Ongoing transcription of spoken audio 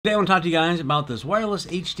Today I want to talk to you guys about this wireless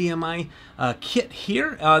HDMI kit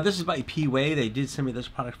here. This is by P-Way. They did send me this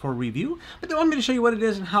product for review, but they want me to show you what it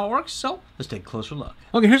is and how it works, so let's take a closer look.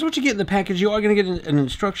 Okay, here's what you get in the package. You are going to get an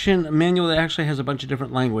instruction manual that actually has a bunch of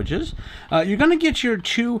different languages. You're going to get your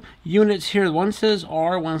two units here. One says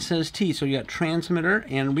R, one says T, so you got transmitter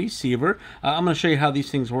and receiver. I'm going to show you how these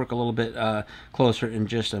things work a little bit closer in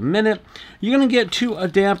just a minute. You're going to get two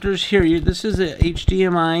adapters here. This is a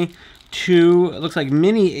HDMI to, it looks like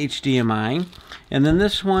mini HDMI, and then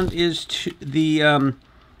this one is to the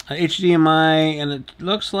HDMI, and it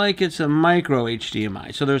looks like it's a micro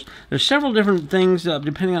HDMI. So there's several different things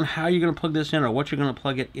depending on how you're going to plug this in or what you're going to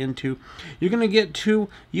plug it into. You're going to get two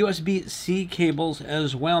USB-C cables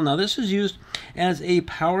as well. Now this is used as a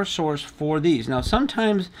power source for these. Now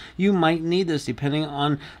sometimes you might need this depending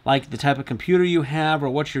on like the type of computer you have or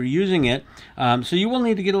what you're using it. So you will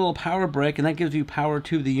need to get a little power brick, and that gives you power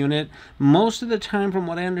to the unit. Most of the time, from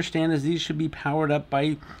what I understand, is these should be powered up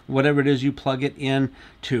by whatever it is you plug it in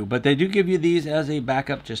to. But they do give you these as a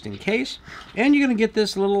backup just in case. And you're going to get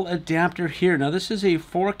this little adapter here. Now this is a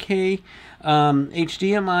 4K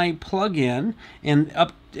HDMI plug-in, and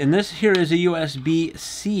this here is a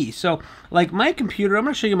USB-C. So like my computer, I'm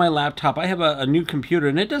going to show you my laptop. I have a new computer,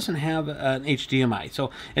 and it doesn't have an HDMI. So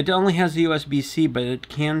it only has the USB-C, but it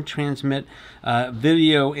can transmit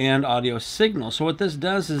video and audio signal. So what this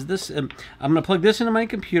does is this, I'm going to plug this into my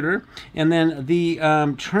computer, and then the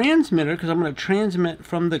transmitter, because I'm going to transmit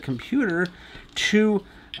from the computer to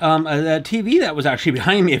a TV that was actually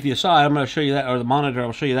behind me. If you saw it, I'm going to show you that, or the monitor,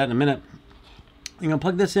 I'll show you that in a minute. You're going to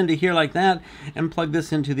plug this into here like that, and plug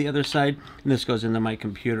this into the other side, and this goes into my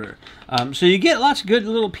computer. So you get lots of good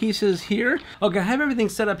little pieces here. Okay, I have everything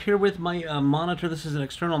set up here with my monitor. This is an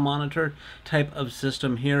external monitor type of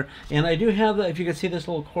system here, and I do have the, if you can see this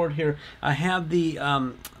little cord here, I have the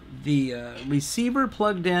receiver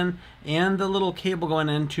plugged in and the little cable going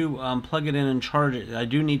in to plug it in and charge it. I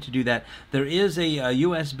do need to do that. There is a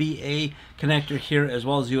USB-A connector here as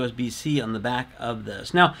well as USB-C on the back of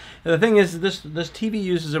this. Now the thing is, this TV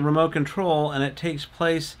uses a remote control, and it takes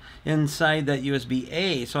place inside that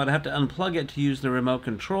USB-A, so I'd have to unplug it to use the remote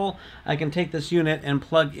control. I can take this unit and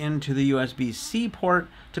plug into the USB-C port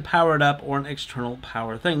to power it up, or an external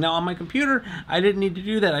power thing. Now on my computer, I didn't need to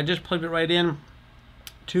do that. I just plugged it right in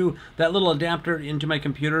to that little adapter into my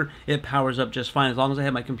computer. It powers up just fine as long as I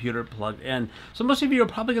have my computer plugged in. So most of you are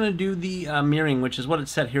probably going to do the mirroring, which is what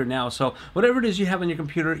it's set here now. So whatever it is you have on your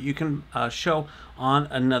computer, you can show on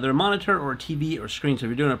another monitor or TV or screen. So if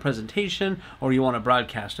you're doing a presentation, or you want to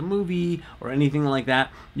broadcast a movie or anything like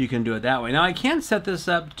that, you can do it that way. Now I can set this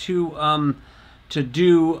up to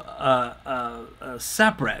do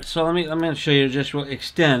separate. So let me show you, just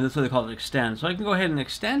extend. That's what they call it, extend. So I can go ahead and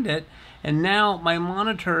extend it, and now my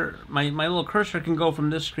monitor, my little cursor can go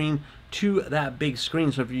from this screen to that big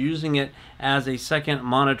screen. So if you're using it as a second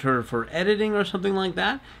monitor for editing or something like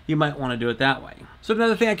that, you might want to do it that way. So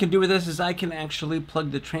another thing I can do with this is I can actually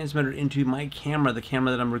plug the transmitter into my camera, the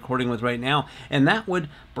camera that I'm recording with right now, and that would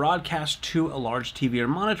broadcast to a large TV or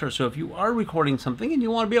monitor. So if you are recording something and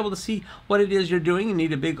you want to be able to see what it is you're doing and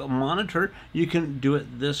need a big monitor, you can do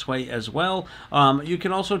it this way as well. You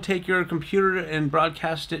can also take your computer and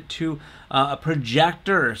broadcast it to a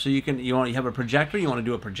projector. So you have a projector, you want to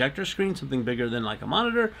do a projector screen, something bigger than like a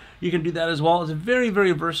monitor, you can do that as well. It's a very,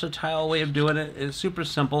 very versatile way of doing it. It's super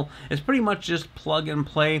simple. It's pretty much just plug and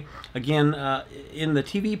play. Again, in the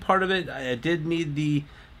TV part of it, I did need the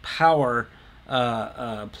power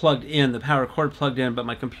plugged in, the power cord plugged in, but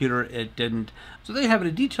my computer, it didn't. So there you have it,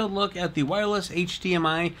 a detailed look at the wireless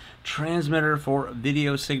HDMI transmitter for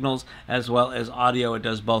video signals as well as audio. It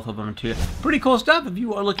does both of them too. Pretty cool stuff. If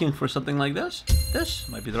you are looking for something like this, this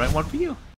might be the right one for you.